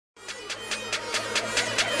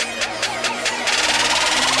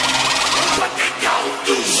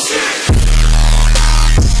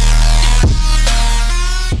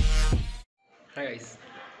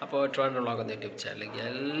അപ്പോൾ ട്രിവാൻഡ്രം വ്ളോഗ് എന്ന യൂട്യൂബ് ചാനലിലേക്ക്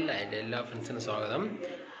എല്ലാ ഫ്രണ്ട്സിനും സ്വാഗതം.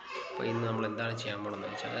 അപ്പോൾ ഇന്ന് നമ്മൾ എന്താണ് ചെയ്യാൻ പോകണമെന്ന്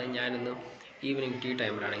വെച്ചാൽ, അതായത് ഞാനിന്ന് ഈവനിങ് ടീ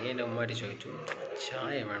ടൈമിലാണെങ്കിൽ എൻ്റെ ഉമ്മാരി ചോദിച്ചു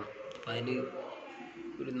ചായ വേണം, അപ്പോൾ അതിന്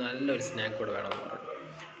ഒരു നല്ലൊരു സ്നാക്ക് കൂടെ വേണമെന്ന് പറഞ്ഞു.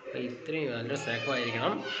 അപ്പോൾ ഇത്രയും നല്ലൊരു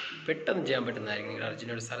സ്നാക്കുമായിരിക്കണം, പെട്ടെന്ന് ചെയ്യാൻ പറ്റുന്നതായിരിക്കും.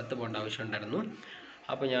 അർജുന ഒരു സ്ഥലത്ത് പോകേണ്ട ആവശ്യമുണ്ടായിരുന്നു.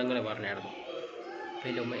 അപ്പോൾ ഞാൻ അങ്ങനെ പറഞ്ഞായിരുന്നു. അപ്പോൾ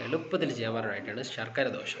എൻ്റെ ഉമ്മ എളുപ്പത്തിൽ ചെയ്യാൻ പറഞ്ഞതായിട്ടാണ് ശർക്കര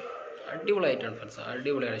ദോശ. അടിപൊളിയായിട്ടാണ് ഫ്രണ്ട്സ്,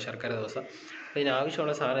 അടിപൊളിയാണ് ശർക്കര ദോശ. അപ്പോൾ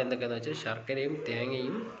ഇതിനാവശ്യമുള്ള സാധനം എന്തൊക്കെയാണെന്ന് വെച്ചാൽ ശർക്കരയും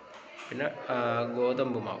തേങ്ങയും പിന്നെ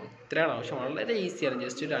ഗോതമ്പ് മാവ്, ഇത്രയാണ് ആവശ്യം. വളരെ ഈസിയാണ്,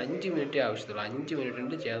 ജസ്റ്റ് ഒരു 5 മിനിറ്റേ ആവശ്യമുള്ളൂ. 5 മിനിറ്റ്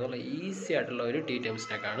കൊണ്ട് ചെയ്യാനുള്ള ഈസി ആയിട്ടുള്ള ഒരു ടീ ടൈം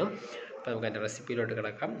സ്നാക്കാണ്. അപ്പോൾ നമുക്ക് അതിൻ്റെ റെസിപ്പിയിലോട്ട്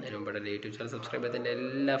കിടക്കാം. അതിന് മുമ്പ് എൻ്റെ യൂട്യൂബ് ചാനൽ സബ്സ്ക്രൈബ് ചെയ്തതിൻ്റെ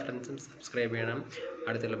എല്ലാ ഫ്രണ്ട്സും സബ്സ്ക്രൈബ് ചെയ്യണം,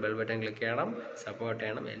 അടുത്തുള്ള ബെൽ ബട്ടൺ ക്ലിക്ക് ചെയ്യണം, സപ്പോർട്ട്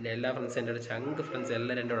ചെയ്യണം. എൻ്റെ എല്ലാ ഫ്രണ്ട്സും എൻ്റെ ഒരു ചങ്ക് ഫ്രണ്ട്സ്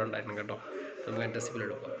എല്ലാവരും എൻ്റെ കൂടെ ഉണ്ടായിരുന്നു കേട്ടോ. നമുക്ക് അതിൻ്റെ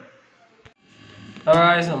റെസിപ്പിയിലോട്ട് പോകാം.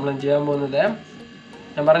 അപ്പോൾ നമ്മൾ ചെയ്യാൻ പോകുന്നത്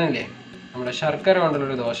ഞാൻ പറഞ്ഞില്ലേ, നമ്മുടെ ശർക്കര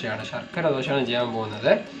കൊണ്ടുള്ളൊരു ദോശയാണ്. ശർക്കര ദോശയാണ് ചെയ്യാൻ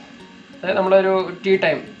പോകുന്നത്. അതായത് നമ്മളൊരു ടീ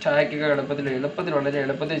ടൈം ചായക്കൊക്കെ എളുപ്പത്തിൽ വളരെ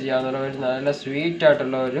എളുപ്പത്തിൽ ചെയ്യാവുന്ന ഒരു നല്ല സ്വീറ്റ്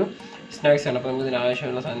ആയിട്ടുള്ള ഒരു സ്നാക്സ് ആണ്. അപ്പോൾ നമുക്ക് ഇതിന്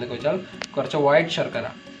ആവശ്യമുള്ള സാധനം എന്തൊക്കെ വെച്ചാൽ കുറച്ച് വൈറ്റ് ശർക്കര,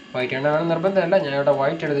 വൈറ്റ് എണ്ണ വേണം നിർബന്ധമല്ല, ഞാനിവിടെ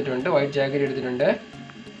വൈറ്റ് എടുത്തിട്ടുണ്ട്, വൈറ്റ് ജാഗരി എടുത്തിട്ടുണ്ട്,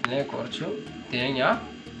 പിന്നെ കുറച്ച് തേങ്ങ,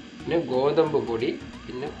 പിന്നെ ഗോതമ്പ് പൊടി,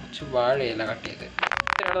 പിന്നെ കുറച്ച് വാഴയില കട്ട് ചെയ്ത്.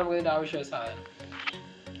 ഇത്രയാണ് നമുക്ക് ഇതിൻ്റെ ആവശ്യമായ സാധനം.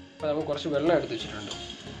 അപ്പോൾ നമുക്ക് കുറച്ച് വെള്ളം എടുത്ത് വെച്ചിട്ടുണ്ട്.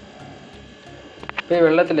 അപ്പോൾ ഈ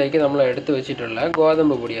വെള്ളത്തിലേക്ക് നമ്മൾ എടുത്ത് വെച്ചിട്ടുള്ള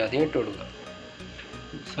ഗോതമ്പ് പൊടി ആദ്യം ഇട്ട് കൊടുക്കുക.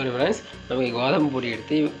 സോറി ഫ്രണ്ട്സ്, നമുക്ക് ഈ ഗോതമ്പ് പൊടി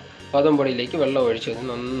എടുത്ത് ഈ ഗോതമ്പ് പൊടിയിലേക്ക് വെള്ളം ഒഴിച്ച്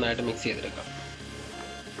നന്നായിട്ട് മിക്സ് ചെയ്തെടുക്കാം.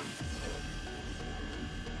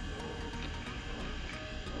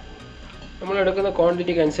 നമ്മൾ എടുക്കുന്ന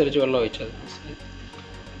ക്വാണ്ടിറ്റിക്ക് അനുസരിച്ച് വെള്ളം ഒഴിച്ചത്.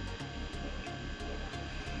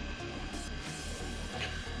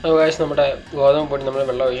 അപ്പോൾ നമ്മുടെ ഗോതമ്പ് പൊടി നമ്മൾ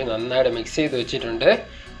വെള്ളം ഒഴിച്ച് നന്നായിട്ട് മിക്സ് ചെയ്ത് വെച്ചിട്ടുണ്ട്.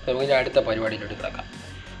 നമുക്ക് ഇനി അടുത്ത പരിപാടിയിലോട്ട് കിടക്കാം.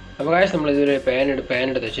 അപ്പോൾ നമ്മളിതൊരു പാൻ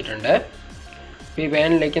എടുത്ത് വെച്ചിട്ടുണ്ട്. അപ്പോൾ ഈ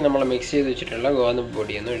പാനിലേക്ക് നമ്മൾ മിക്സ് ചെയ്ത് വെച്ചിട്ടുള്ള ഗോതമ്പ്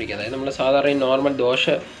പൊടിയൊന്നും ഒഴിക്കുക. അതായത് നമ്മൾ സാധാരണ ഈ നോർമൽ ദോശ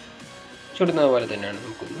ചുടുന്നത് പോലെ തന്നെയാണ്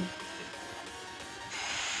നമുക്കൊന്ന്.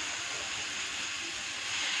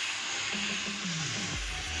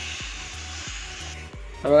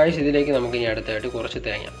 അപ്പോൾ ഇതിലേക്ക് നമുക്ക് ഇനി അടുത്തായിട്ട് കുറച്ച്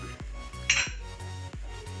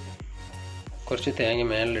തേങ്ങ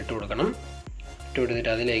മേലിലിട്ട് കൊടുക്കണം. ഇട്ട്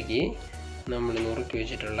കൊടുത്തിട്ട് അതിലേക്ക് നമ്മൾ നുറുക്കി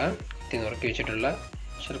വെച്ചിട്ടുള്ള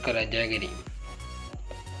ശർക്കര ജാഗരി,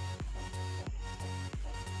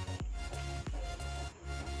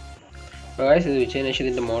 ഇത് വെച്ചതിന് ശേഷം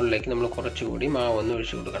ഇതിൻ്റെ മുകളിലേക്ക് നമ്മൾ കുറച്ചുകൂടി മാവ് ഒന്ന്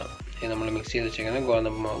ഒഴിച്ചു കൊടുക്കണം. ഇത് നമ്മൾ മിക്സ് ചെയ്ത് വെച്ചിരിക്കുന്ന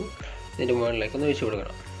ഗോതമ്പ് മാവ് ഇതിൻ്റെ മുകളിലേക്ക് ഒന്ന് ഒഴിച്ചു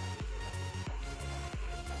കൊടുക്കണം.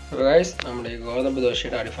 അപ്പോൾ നമ്മുടെ ഈ ഗോതമ്പ്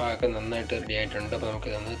ദോശയുടെ അടിഭാഗമൊക്കെ നന്നായിട്ട് റെഡി ആയിട്ടുണ്ട്. അപ്പോൾ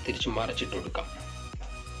നമുക്കിതൊന്ന് തിരിച്ച് മറിച്ചിട്ട് കൊടുക്കാം.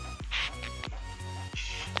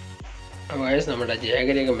 അപ്പോൾ നമ്മുടെ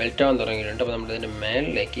ജാഗരിയൊക്കെ മെൽറ്റാവാൻ തുടങ്ങിയിട്ടുണ്ട്. അപ്പോൾ നമ്മളിതിൻ്റെ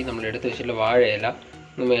മേലിലേക്ക് നമ്മൾ എടുത്ത് വെച്ചിട്ടുള്ള വാഴയില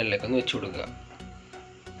മേലിലേക്ക് ഒന്ന് വെച്ച് കൊടുക്കുക.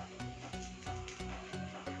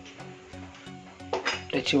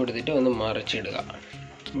 വെച്ച് കൊടുത്തിട്ട് ഒന്ന് മറിച്ചിടുക.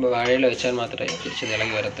 അപ്പോൾ വാഴയില വെച്ചാൽ മാത്രമേ തിരിച്ച്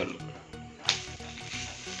തിളങ്ങി വരത്തുള്ളൂ.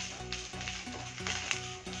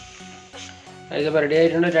 അതിപ്പോൾ റെഡി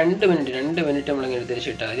ആയിട്ടുണ്ട്. 2 മിനിറ്റ് നമ്മളിങ്ങനെ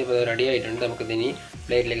തിരിച്ചിട്ടാൽ മതി. അപ്പോൾ അത് റെഡി ആയിട്ടുണ്ട്. നമുക്കിതിനി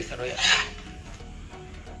പ്ലേറ്റിലേക്ക് സെർവ് ചെയ്യാം.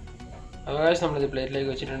 അവകാശം നമ്മളിത്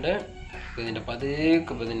പ്ലേറ്റിലേക്ക് വെച്ചിട്ടുണ്ട്. ഇതിൻ്റെ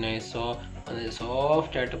പതുക്കെ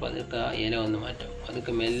സോഫ്റ്റായിട്ട് പതുക്കെ ഇല ഒന്ന് മാറ്റും,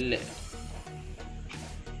 അതൊക്കെ മെല്ലെ.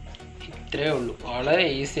 ഇത്രയേ ഉള്ളൂ, വളരെ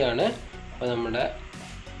ഈസിയാണ്. അപ്പോൾ നമ്മുടെ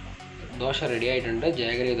ദോശ റെഡി ആയിട്ടുണ്ട്,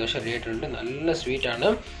 ജാഗരി ദോശ റെഡി ആയിട്ടുണ്ട്. നല്ല സ്വീറ്റാണ്,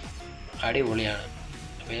 അടിപൊളിയാണ്.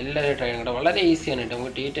 അപ്പോൾ എല്ലാവരും ട്രൈ ചെയ്യണം. വളരെ ഈസിയാണ് കേട്ടോ.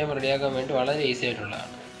 നമുക്ക് ടീ ടൈം റെഡിയാക്കാൻ വേണ്ടി വളരെ ഈസി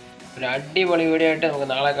ആയിട്ടുള്ളതാണ്. ഒരു അടിപൊളി വീഡിയോ ആയിട്ട് നമുക്ക്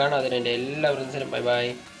നാളെ കാണാം. അതിന് എൻ്റെ എല്ലാ ഫ്രണ്ട്സിനും ബൈ.